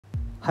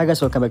Hi guys,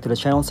 welcome back to the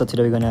channel. So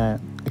today we're gonna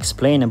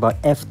explain about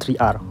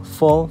F3R,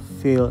 Fall,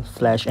 Fill,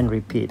 Flash and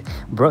Repeat,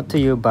 brought to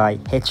you by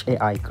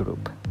HAI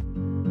Group.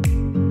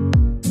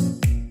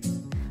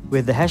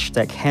 With the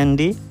hashtag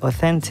handy,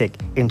 authentic,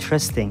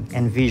 interesting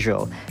and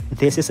visual,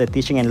 this is a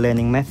teaching and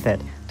learning method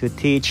to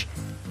teach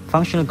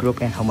functional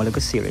group and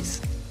homologous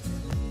series.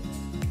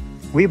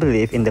 We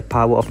believe in the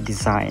power of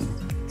design,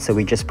 so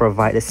we just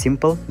provide a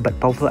simple but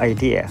powerful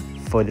idea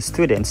for the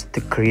students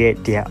to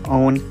create their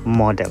own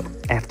model,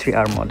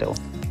 F3R model.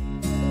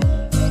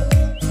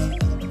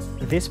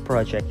 This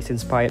project is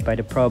inspired by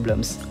the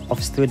problems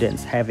of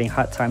students having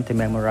hard time to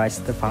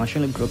memorize the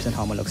functional groups and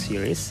homologous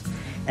series,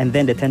 and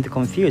then they tend to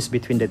confuse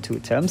between the two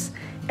terms,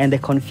 and they're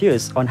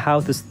confused on how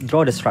to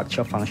draw the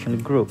structure of functional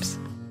groups.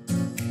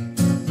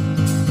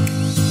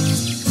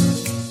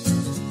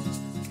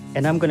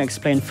 And I'm going to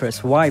explain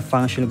first why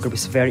functional group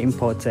is very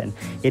important.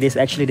 It is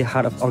actually the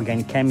heart of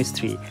organic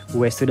chemistry,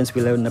 where students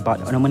will learn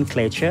about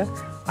nomenclature,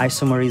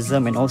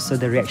 isomerism, and also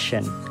the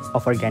reaction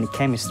of organic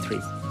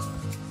chemistry.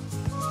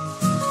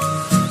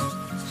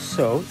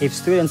 So, if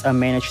students are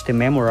managed to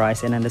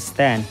memorize and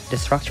understand the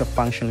structure of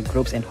functional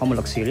groups and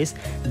homologous series,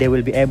 they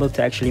will be able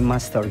to actually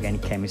master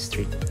organic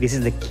chemistry. This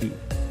is the key.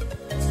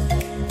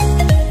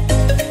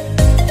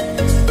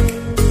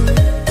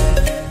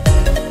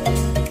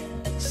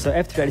 So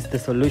F3R is the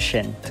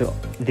solution to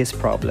these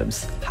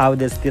problems. How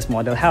does this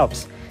model help?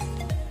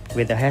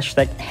 With the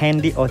hashtag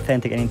handy,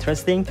 authentic and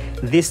interesting,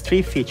 these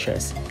three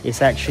features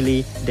is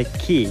actually the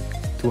key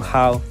to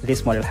how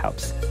this model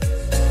helps.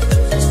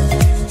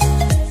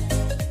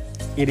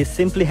 It is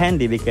simply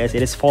handy because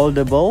it is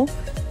foldable,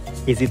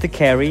 easy to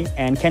carry,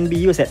 and can be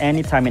used at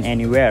any time and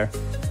anywhere.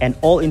 And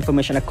all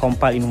information are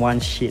compiled in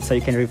one sheet, so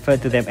you can refer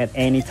to them at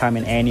any time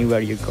and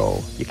anywhere you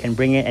go. You can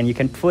bring it and you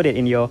can put it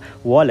in your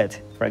wallet,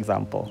 for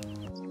example.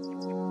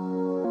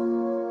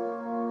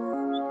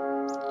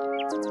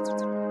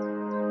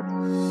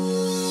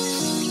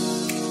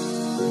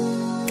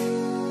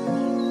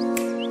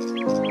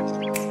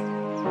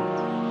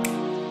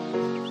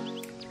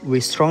 We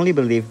strongly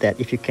believe that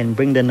if you can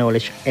bring the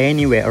knowledge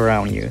anywhere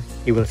around you,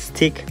 it will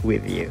stick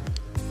with you.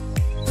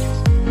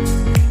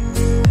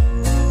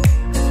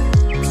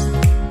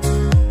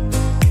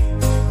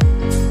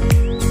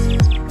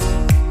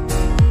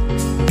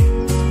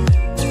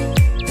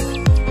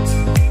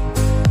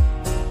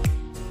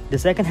 The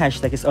second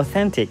hashtag is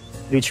authentic,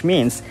 which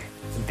means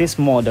this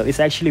model is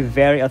actually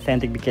very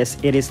authentic because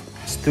it is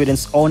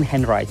students' own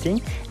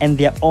handwriting and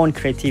their own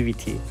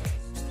creativity.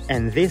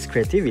 And this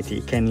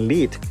creativity can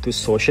lead to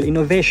social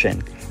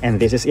innovation, and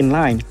this is in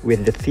line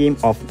with the theme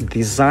of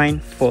design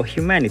for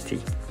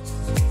humanity.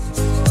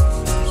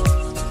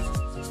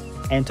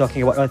 And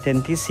talking about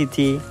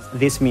authenticity,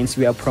 this means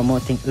we are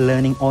promoting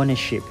learning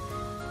ownership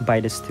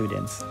by the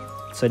students,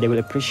 so they will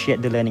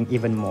appreciate the learning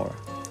even more.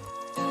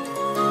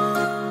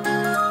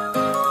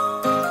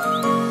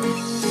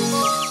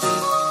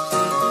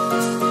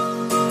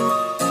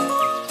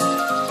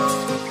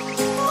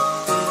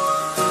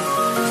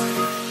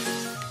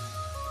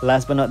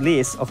 Last but not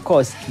least, of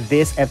course,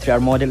 this F3R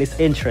model is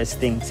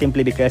interesting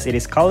simply because it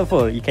is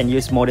colorful. You can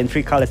use more than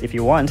 3 colors if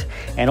you want,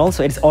 and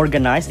also it's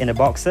organized in the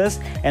boxes,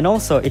 and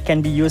also it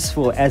can be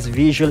useful as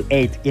visual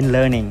aid in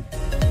learning.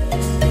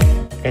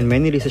 And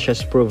many research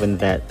has proven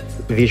that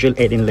visual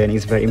aid in learning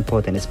is very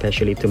important,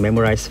 especially to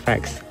memorize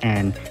facts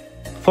and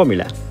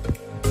formula.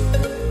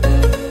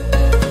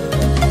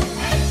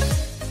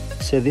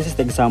 So this is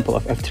the example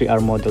of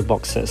F3R model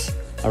boxes.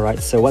 Alright,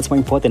 so what's more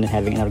important than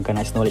having an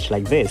organized knowledge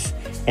like this?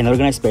 An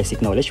organized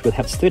basic knowledge will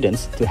help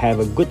students to have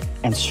a good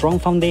and strong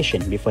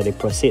foundation before they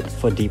proceed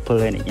for deeper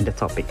learning in the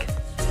topic.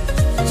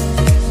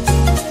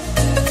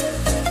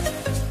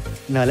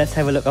 Now let's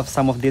have a look at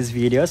some of these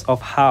videos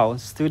of how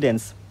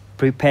students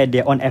prepare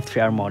their own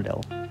F3R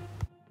model.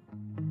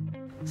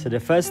 So the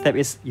first step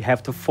is you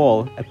have to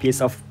fold a piece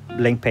of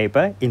blank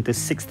paper into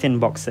 16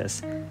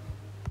 boxes.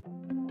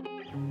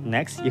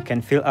 Next, you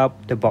can fill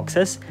up the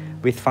boxes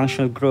with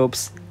functional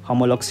groups,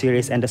 homologous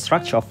series and the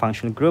structure of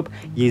functional group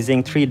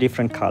using 3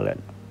 different colors.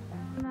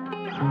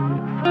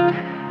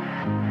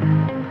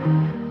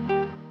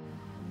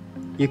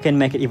 You can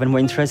make it even more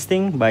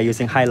interesting by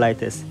using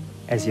highlighters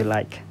as you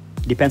like.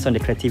 Depends on the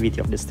creativity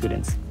of the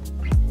students.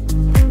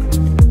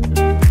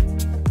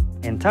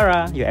 And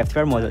ta-da! Your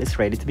F3R model is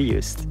ready to be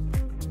used.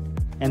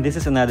 And this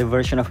is another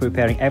version of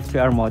preparing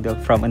F3R model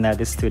from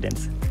another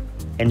student.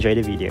 Enjoy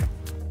the video.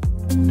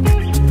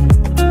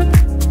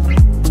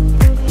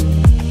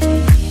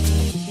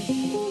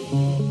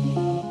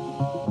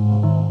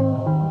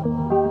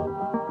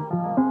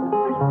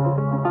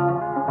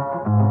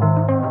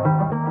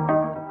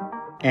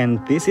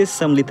 And this is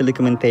some little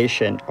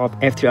documentation of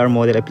F3R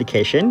model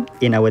application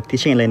in our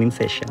teaching and learning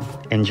session.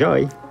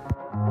 Enjoy!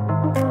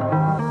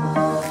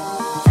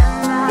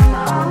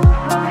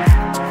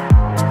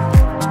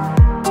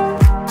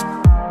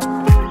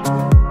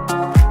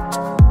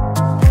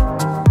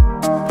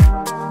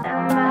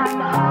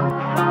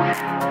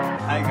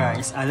 Hi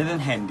guys, other than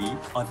handy,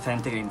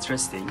 authentic and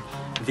interesting,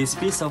 this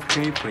piece of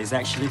paper is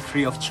actually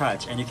free of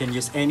charge, and you can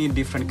use any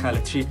different color,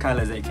 3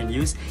 colors that you can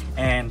use,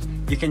 and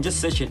you can just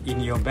search it in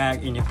your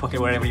bag, in your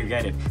pocket, wherever you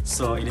get it.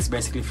 So it is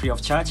basically free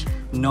of charge,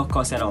 no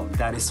cost at all.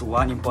 That is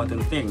one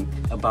important thing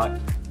about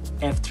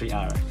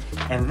F3R.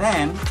 And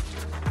then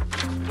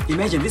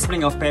imagine this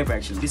blank of paper.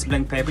 Actually, this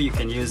blank paper, you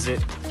can use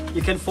it,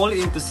 you can fold it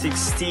into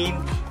 16,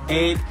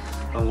 8,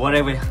 or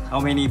whatever, how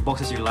many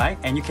boxes you like,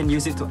 and you can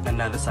use it to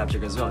another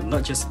subject as well,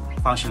 not just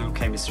functional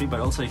chemistry, but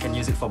also you can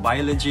use it for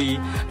biology,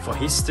 for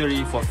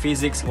history, for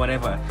physics,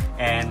 whatever.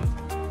 And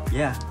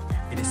yeah,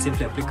 it is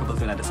simply applicable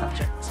to another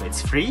subject. So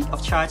it's free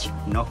of charge,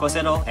 no cost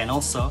at all, and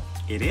also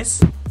it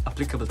is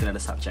applicable to another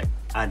subject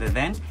other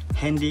than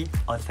handy,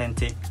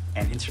 authentic,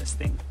 and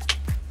interesting.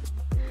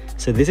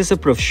 So this is a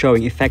proof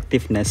showing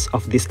effectiveness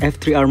of this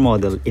F3R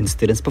model in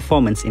students'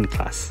 performance in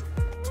class.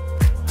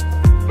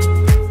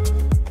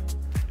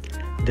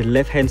 The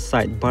left-hand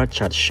side bar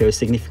chart shows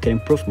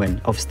significant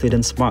improvement of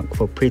students' mark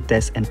for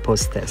pre-test and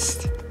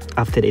post-test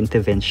after the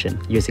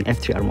intervention using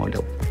F3R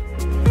model.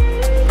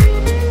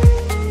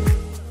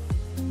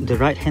 The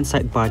right-hand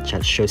side bar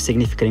chart shows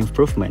significant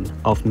improvement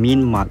of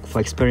mean mark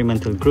for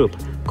experimental group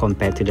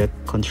compared to the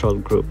control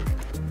group.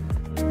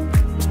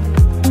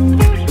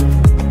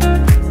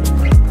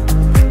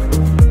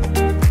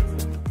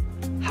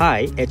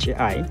 Hi,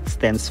 HAI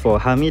stands for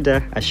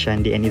Hamida,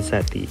 Ashandi and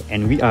Izzati,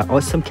 and we are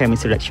awesome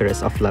chemistry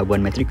lecturers of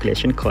Labuan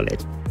Matriculation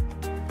College.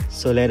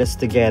 So let us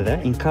together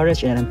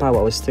encourage and empower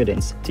our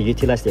students to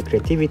utilize their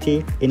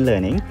creativity in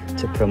learning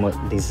to promote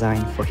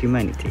design for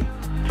humanity.